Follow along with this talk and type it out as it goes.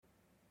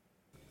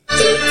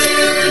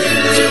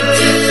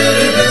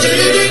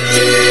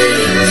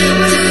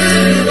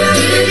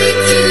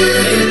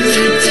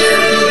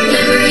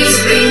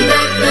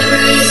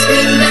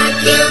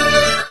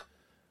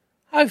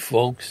Hi,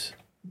 folks.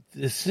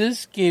 This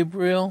is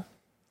Gabriel,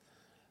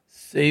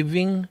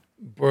 Saving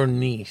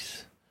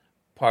Bernice,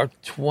 Part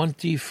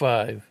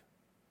 25.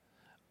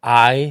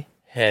 I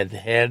had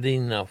had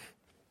enough.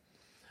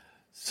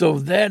 So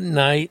that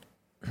night,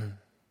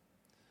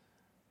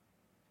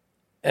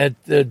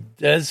 at the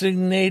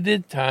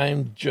designated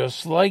time,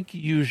 just like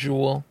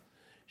usual,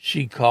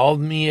 she called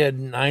me at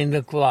 9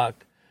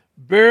 o'clock.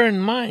 Bear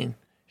in mind,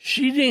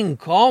 she didn't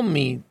call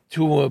me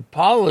to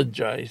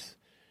apologize.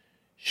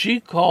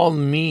 She called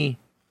me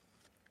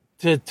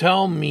to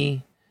tell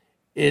me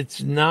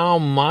it's now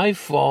my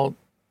fault.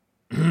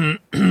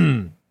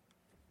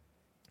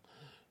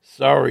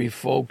 Sorry,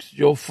 folks,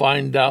 you'll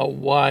find out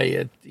why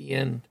at the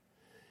end.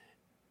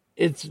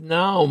 It's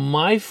now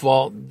my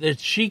fault that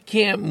she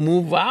can't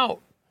move out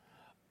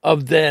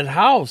of that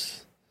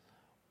house.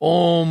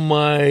 Oh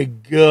my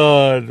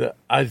God,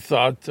 I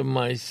thought to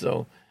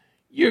myself,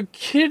 you're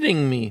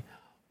kidding me.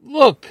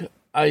 Look,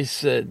 I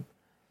said,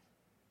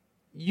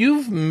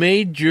 you've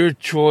made your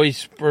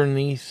choice,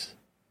 Bernice.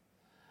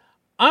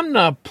 I'm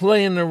not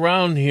playing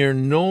around here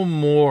no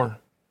more.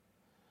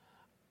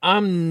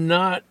 I'm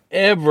not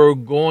ever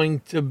going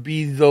to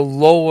be the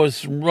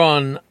lowest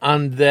run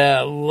on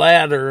that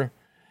ladder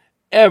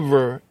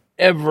ever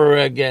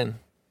again.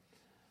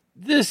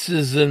 This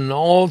is an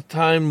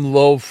all-time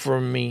low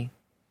for me.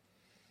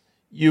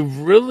 You've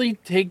really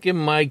taken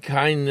my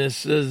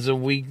kindness as a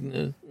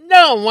weakness.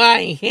 No,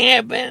 I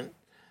haven't.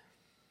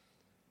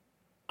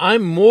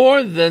 I'm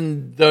more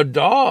than the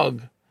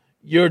dog,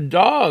 your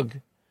dog.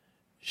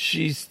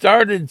 She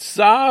started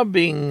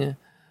sobbing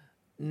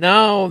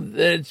now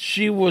that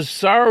she was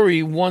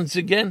sorry once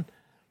again.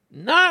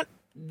 Not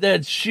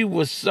that she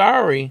was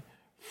sorry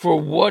for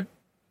what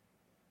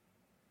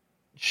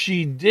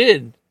she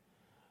did,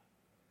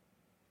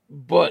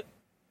 but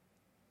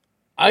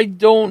I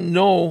don't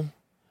know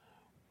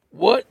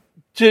what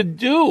to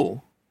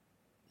do.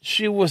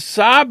 She was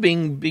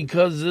sobbing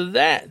because of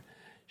that.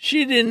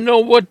 She didn't know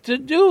what to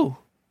do.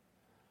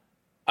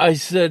 I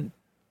said,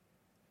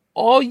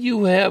 all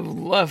you have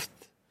left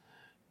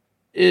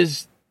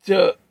is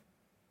to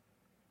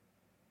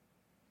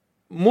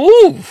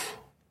move.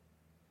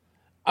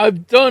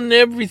 I've done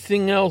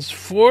everything else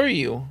for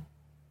you.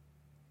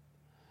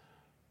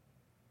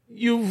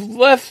 You've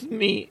left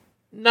me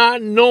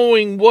not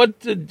knowing what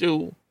to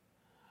do.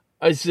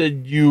 I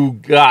said, you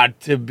got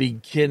to be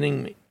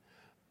kidding me.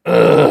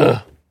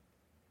 Ugh.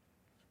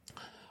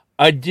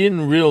 I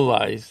didn't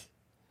realize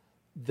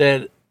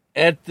that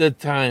at the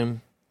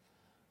time,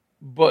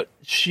 but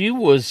she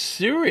was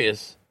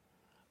serious.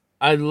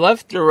 I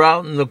left her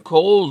out in the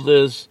cold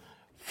as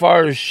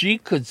far as she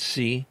could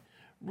see.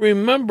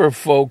 Remember,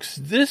 folks,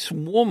 this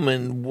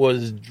woman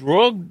was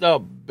drugged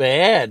up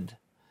bad,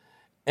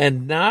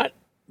 and not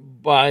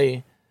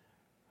by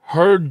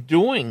her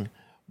doing,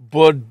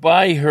 but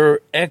by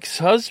her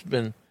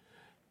ex-husband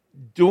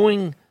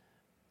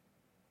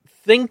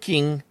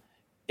thinking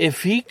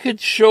if he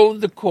could show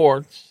the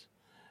courts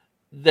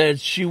that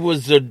she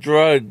was a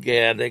drug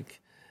addict,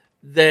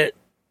 that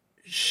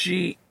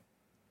she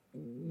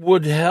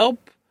would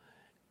help,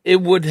 it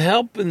would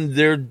help in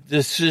their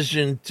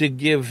decision to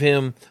give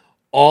him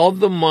all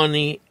the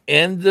money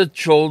and the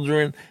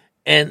children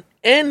and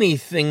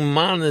anything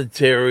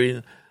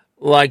monetary,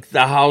 like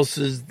the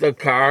houses, the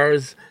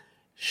cars.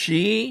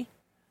 She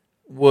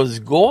was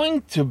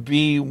going to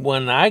be,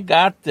 when I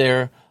got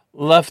there,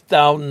 left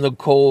out in the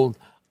cold.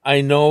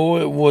 I know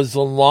it was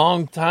a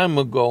long time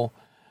ago,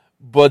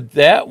 but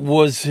that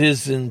was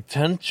his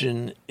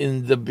intention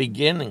in the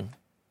beginning.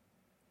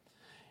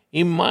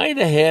 He might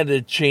have had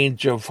a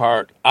change of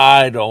heart,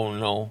 I don't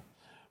know,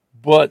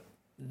 but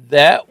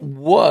that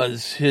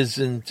was his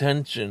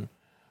intention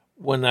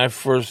when I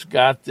first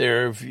got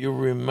there, if you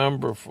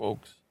remember,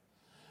 folks.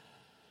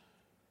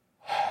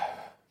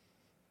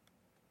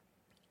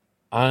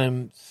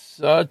 I'm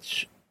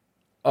such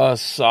a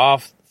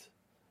soft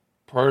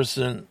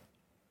person.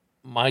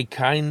 My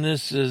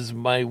kindness is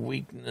my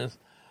weakness.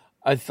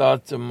 I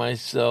thought to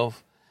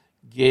myself,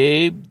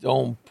 Gabe,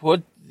 don't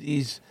put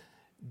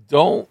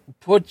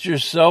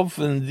yourself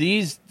in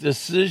these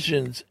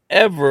decisions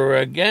ever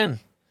again.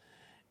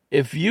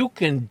 If you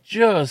can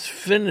just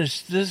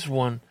finish this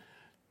one,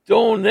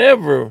 don't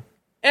ever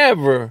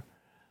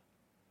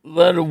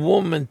let a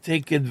woman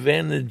take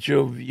advantage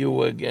of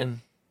you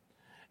again.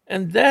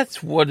 And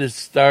that's what it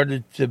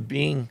started to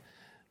being.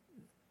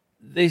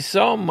 They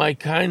saw my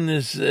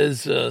kindness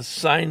as a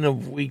sign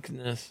of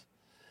weakness.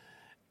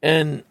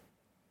 And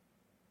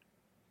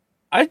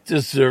I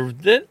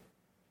deserved it.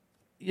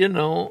 You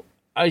know,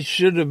 I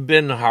should have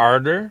been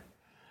harder.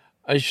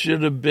 I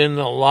should have been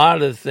a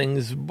lot of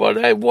things, but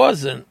I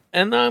wasn't.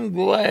 And I'm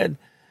glad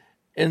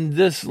in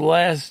this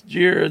last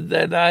year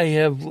that I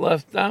have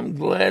left, I'm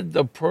glad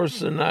the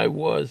person I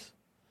was,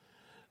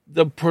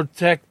 the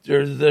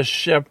protector, the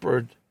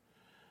shepherd,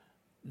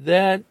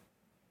 that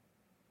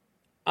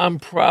I'm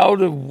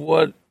proud of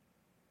what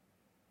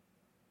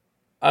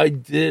I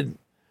did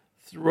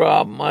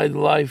throughout my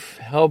life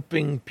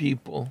helping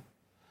people.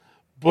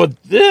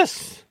 But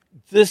this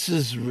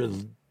is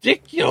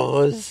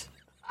ridiculous.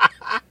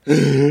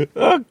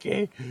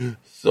 Okay.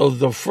 So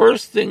the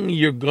first thing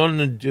you're going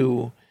to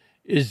do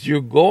is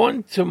you're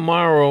going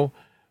tomorrow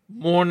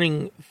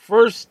morning,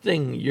 first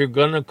thing, you're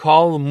going to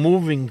call the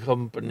moving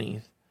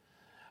companies.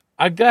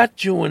 I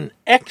got you an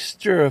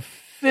extra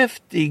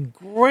 50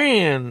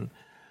 grand,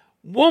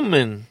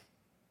 woman,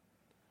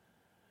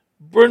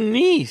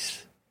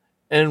 Bernice.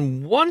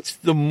 And once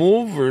the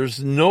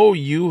movers know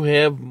you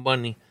have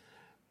money,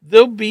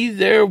 they'll be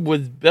there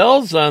with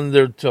bells on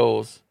their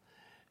toes.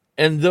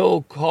 And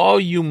they'll call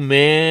you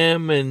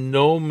ma'am and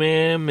no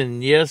ma'am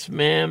and yes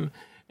ma'am.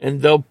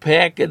 And they'll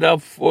pack it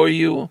up for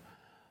you.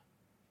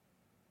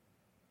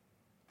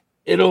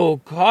 It'll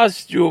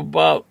cost you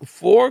about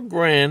 4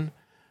 grand,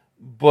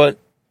 but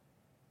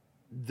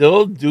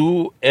they'll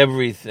do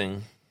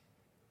everything.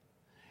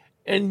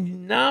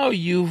 And now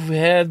you've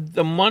had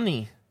the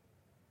money.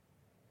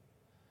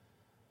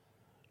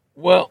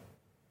 Well,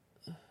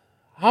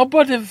 how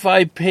about if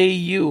I pay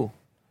you?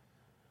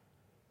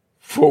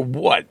 For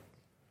what?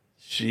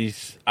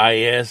 I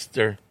asked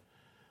her.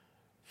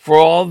 For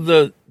all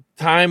the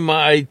time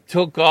I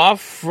took off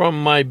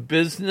from my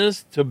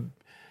business to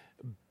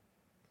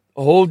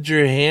hold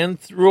your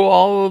hand through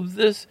all of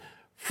this?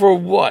 For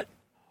what?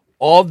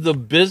 All the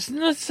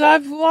business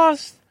I've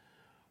lost?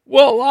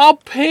 Well, I'll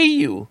pay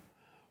you.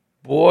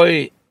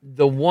 Boy,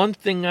 the one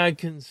thing I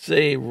can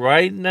say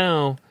right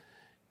now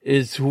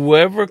is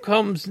whoever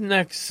comes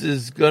next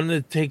is going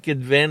to take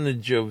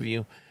advantage of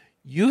you.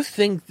 You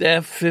think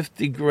that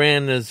 50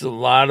 grand is a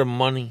lot of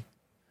money.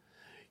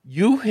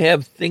 You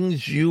have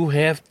things you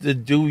have to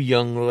do,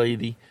 young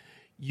lady.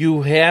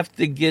 You have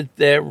to get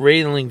that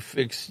railing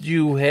fixed.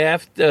 You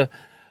have to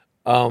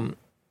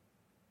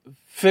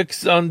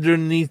fix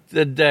underneath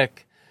the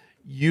deck.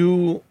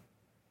 You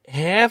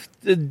have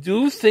to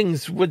do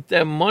things with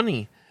that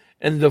money.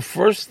 And the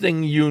first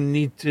thing you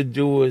need to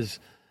do is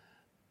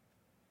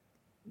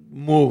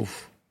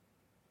move.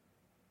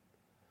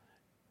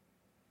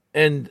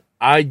 And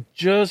I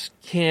just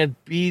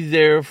can't be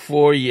there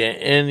for you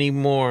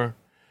anymore.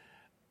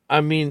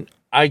 I mean,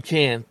 I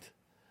can't.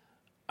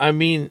 I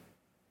mean,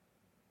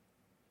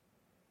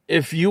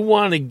 if you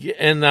want to get,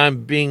 and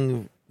I'm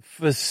being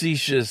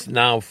facetious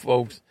now,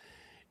 folks,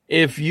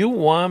 if you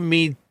want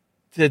me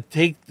to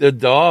take the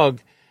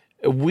dog,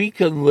 we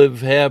could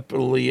live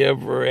happily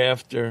ever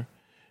after.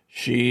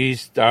 She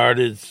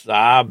started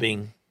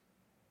sobbing.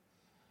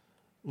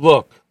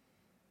 Look,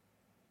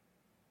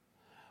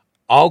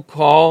 I'll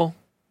call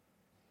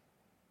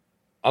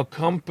a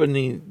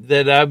company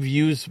that I've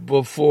used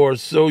before,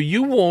 so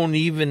you won't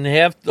even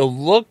have to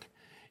look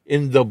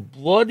in the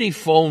bloody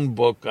phone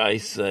book, I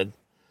said.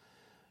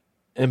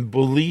 And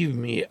believe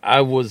me,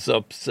 I was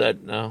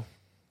upset now.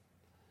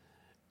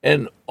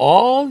 And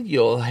all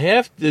you'll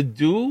have to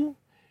do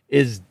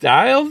is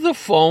dial the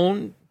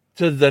phone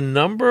to the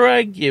number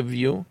I give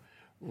you,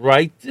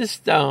 write this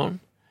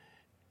down,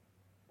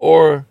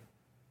 or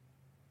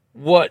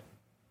what?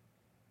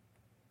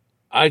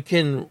 I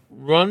can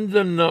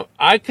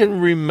I can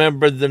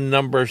remember the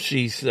number,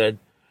 she said.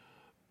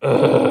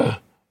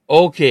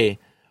 Okay,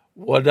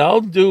 what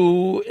I'll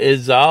do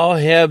is I'll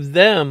have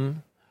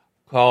them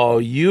call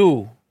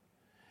you.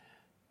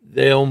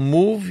 They'll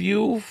move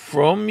you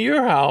from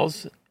your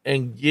house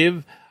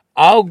and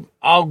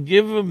I'll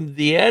give them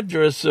the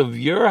address of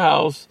your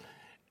house,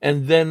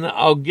 and then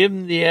I'll give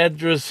them the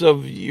address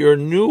of your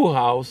new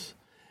house,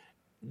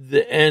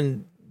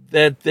 and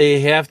that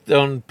they have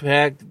to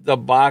unpack the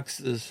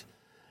boxes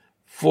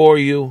for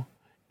you.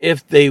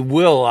 If they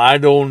will, I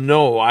don't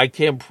know. I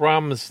can't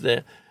promise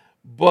that.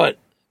 But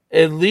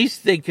at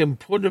least they can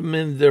put them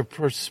in their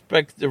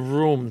respective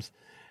rooms.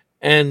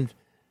 And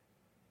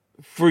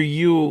for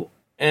you,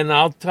 and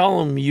I'll tell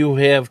them you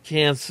have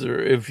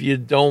cancer if you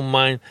don't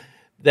mind.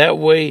 That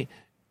way,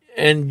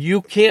 and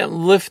you can't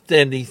lift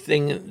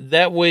anything.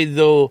 That way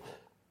they'll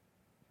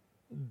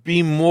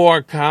be more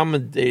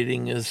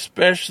accommodating,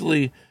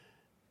 especially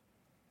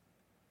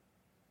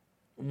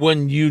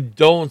when you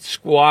don't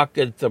squawk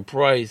at the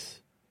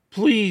price.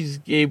 Please,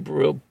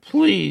 Gabriel,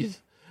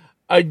 please.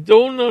 I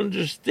don't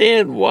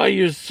understand why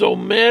you're so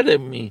mad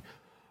at me.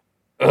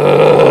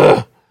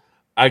 Ugh,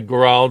 I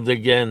growled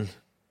again.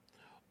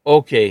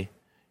 Okay,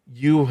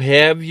 you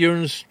have your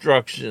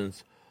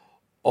instructions.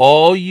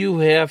 All you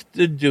have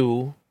to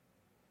do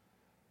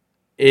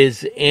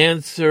is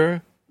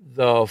answer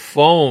the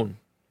phone.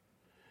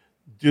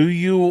 Do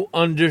you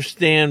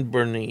understand,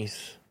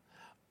 Bernice?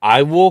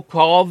 I will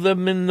call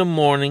them in the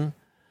morning,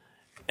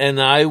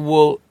 and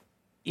I'll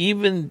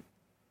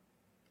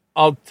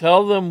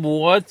tell them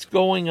what's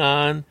going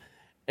on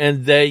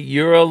and that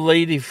you're a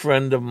lady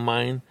friend of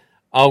mine.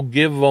 I'll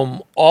give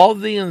them all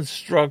the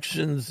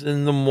instructions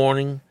in the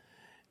morning.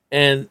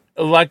 And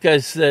like I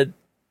said,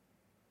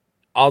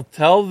 I'll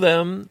tell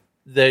them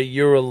that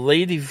you're a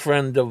lady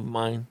friend of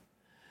mine,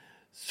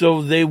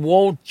 so they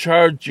won't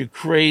charge you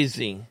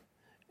crazy.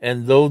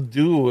 And they'll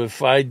do,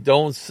 if I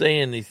don't say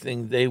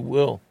anything, they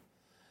will.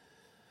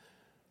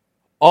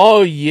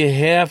 All you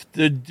have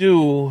to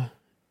do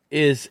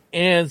is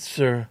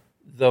answer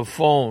the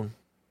phone.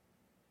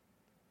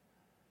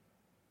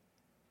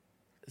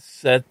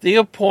 set the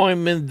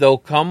appointment. They'll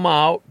come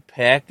out,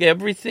 pack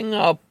everything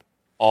up,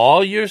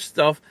 all your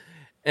stuff,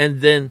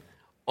 and then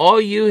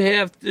all you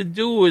have to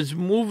do is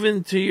move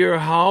into your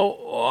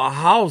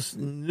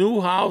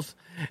new house,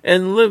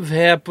 and live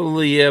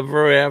happily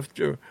ever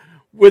after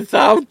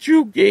without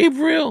you,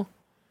 Gabriel.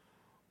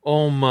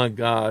 Oh my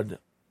God.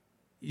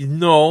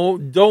 No,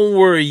 don't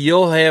worry.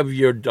 You'll have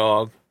your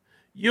dog.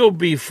 You'll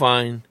be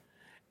fine.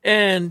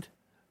 And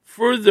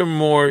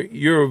furthermore,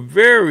 you're a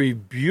very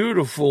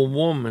beautiful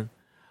woman.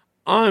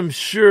 I'm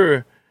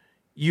sure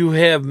you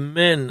have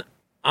men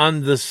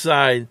on the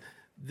side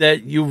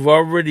that you've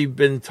already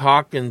been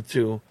talking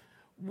to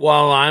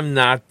while I'm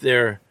not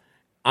there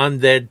on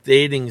that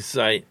dating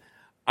site.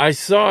 I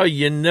saw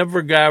you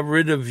never got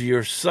rid of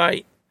your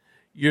site.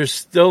 You're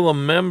still a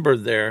member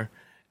there.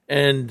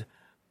 And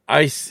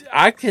I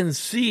can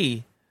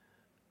see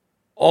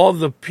all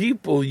the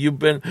people you've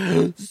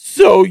been...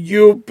 So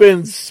you've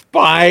been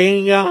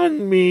spying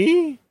on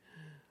me?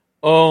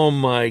 Oh,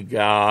 my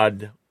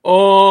God.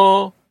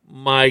 Oh,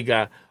 my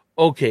God.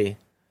 Okay,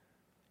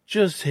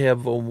 just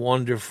have a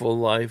wonderful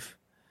life.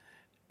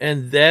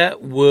 And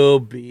that will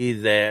be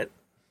that.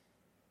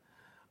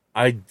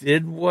 I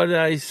did what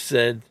I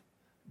said.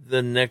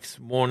 The next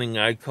morning,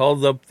 I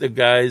called up the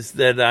guys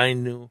that I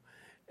knew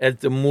at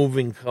the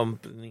moving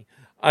company.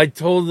 I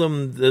told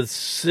them the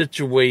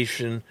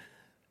situation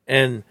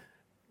and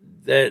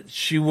that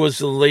she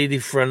was a lady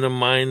friend of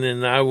mine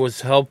and I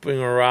was helping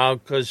her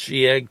out because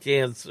she had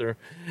cancer.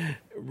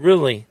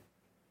 Really,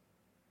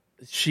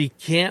 she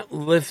can't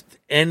lift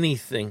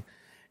anything.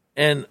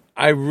 And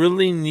I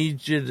really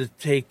need you to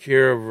take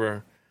care of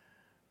her.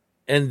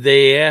 And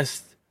they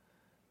asked,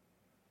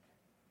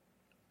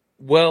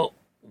 well,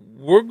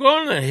 we're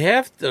going to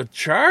have to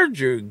charge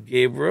her,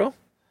 Gabriel,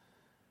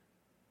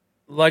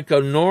 like a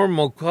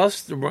normal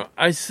customer.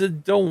 I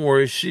said, don't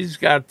worry, she's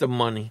got the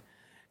money.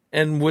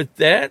 And with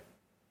that,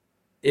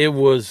 it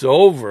was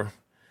over.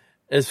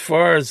 As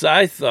far as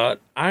I thought,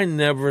 I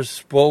never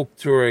spoke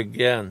to her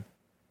again.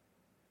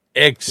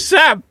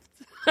 Except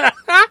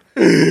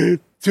 2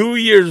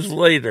 years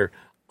later.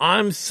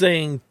 I'm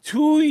saying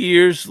 2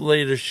 years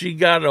later, she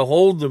got a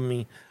hold of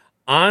me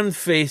on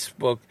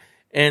Facebook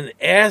and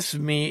asked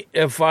me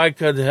if I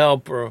could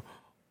help her.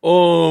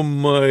 Oh,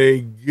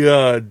 my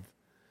God.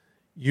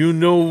 You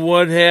know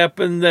what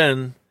happened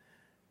then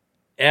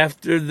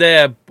after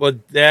that,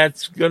 but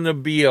that's going to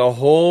be a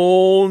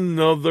whole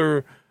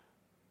nother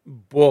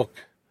book.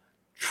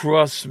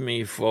 Trust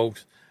me,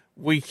 folks.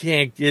 We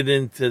can't get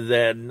into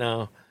that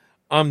now.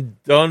 I'm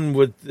done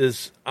with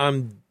this.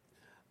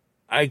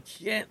 I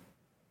can't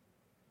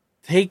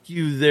take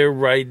you there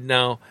right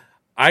now.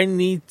 I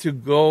need to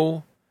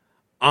go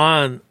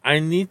on. I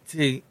need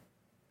to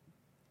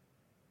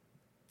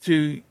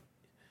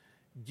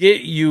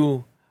get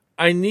you.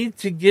 I need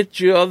to get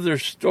you other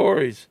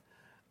stories.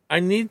 I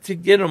need to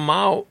get them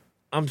out.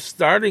 I'm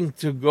starting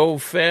to go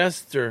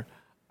faster.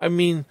 I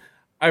mean,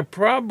 I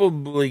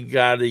probably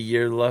got a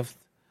year left.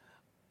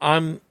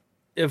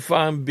 If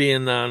I'm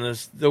being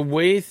honest, the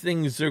way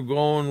things are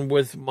going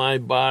with my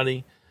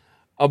body,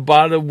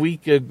 about a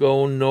week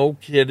ago, no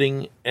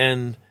kidding,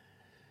 and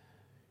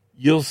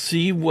you'll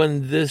see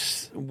when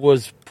this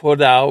was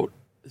put out,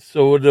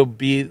 so it'll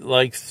be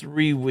like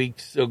 3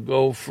 weeks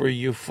ago for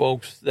you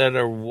folks that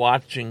are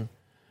watching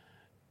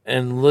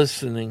and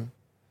listening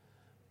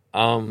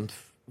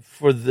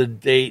for the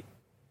date.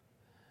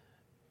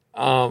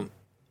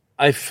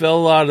 I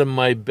fell out of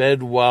my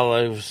bed while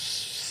I was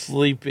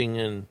sleeping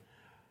and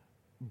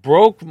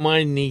broke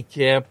my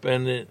kneecap,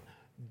 and it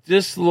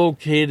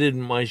dislocated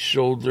my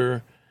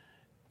shoulder,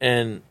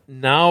 and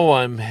now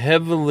I'm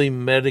heavily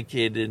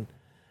medicated.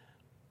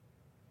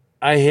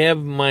 I have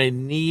my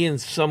knee in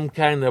some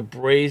kind of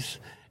brace,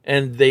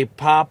 and they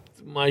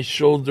popped my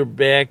shoulder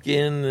back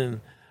in,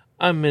 and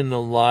I'm in a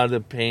lot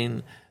of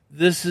pain.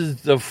 This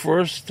is the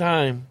first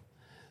time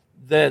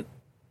that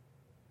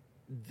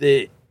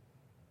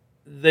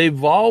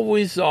they've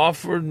always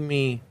offered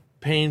me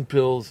pain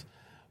pills,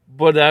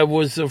 but I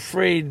was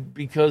afraid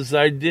because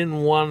I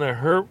didn't want to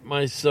hurt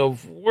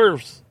myself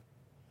worse.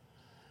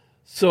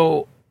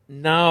 So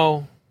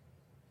now,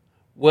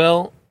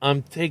 well,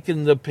 I'm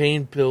taking the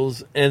pain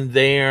pills and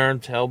they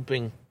aren't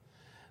helping.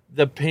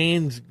 The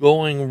pain's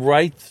going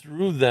right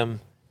through them,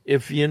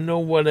 if you know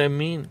what I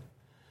mean.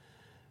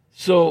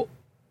 So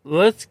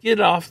let's get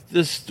off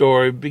this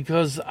story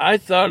because I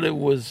thought it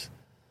was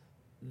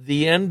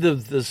the end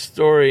of the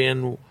story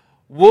and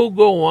we'll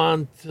go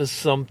on to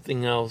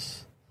something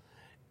else.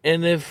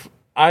 And if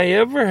I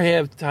ever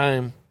have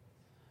time,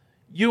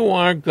 you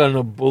aren't going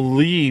to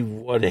believe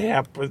what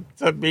happened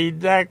to me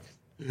next.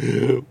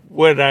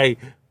 When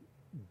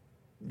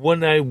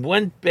I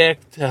went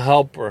back to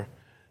help her,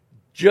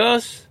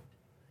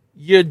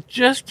 you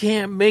just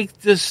can't make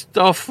this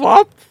stuff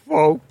up,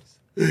 folks.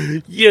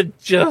 You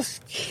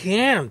just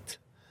can't.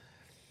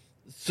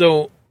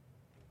 So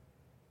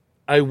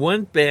I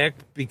went back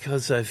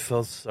because I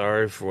felt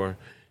sorry for her.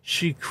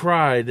 She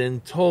cried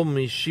and told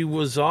me she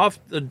was off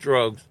the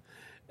drugs.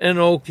 And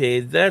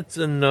okay, that's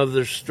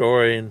another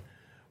story, and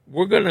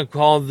we're going to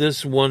call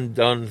this one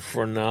done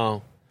for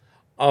now.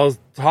 I'll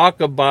talk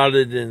about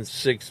it in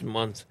 6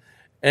 months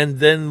and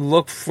then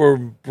look for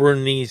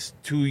Bernice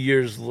 2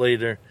 years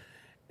later.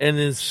 And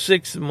in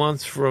 6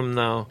 months from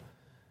now,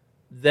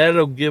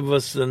 that'll give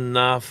us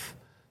enough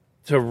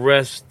to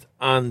rest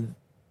on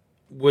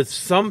with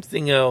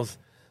something else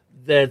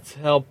that's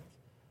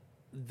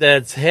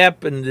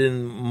happened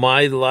in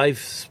my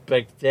life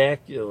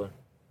spectacular.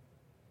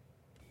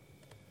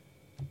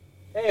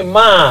 Hey,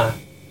 Ma,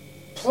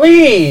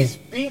 please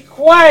be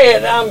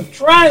quiet. I'm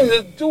trying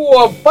to do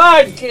a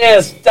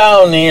podcast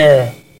down here.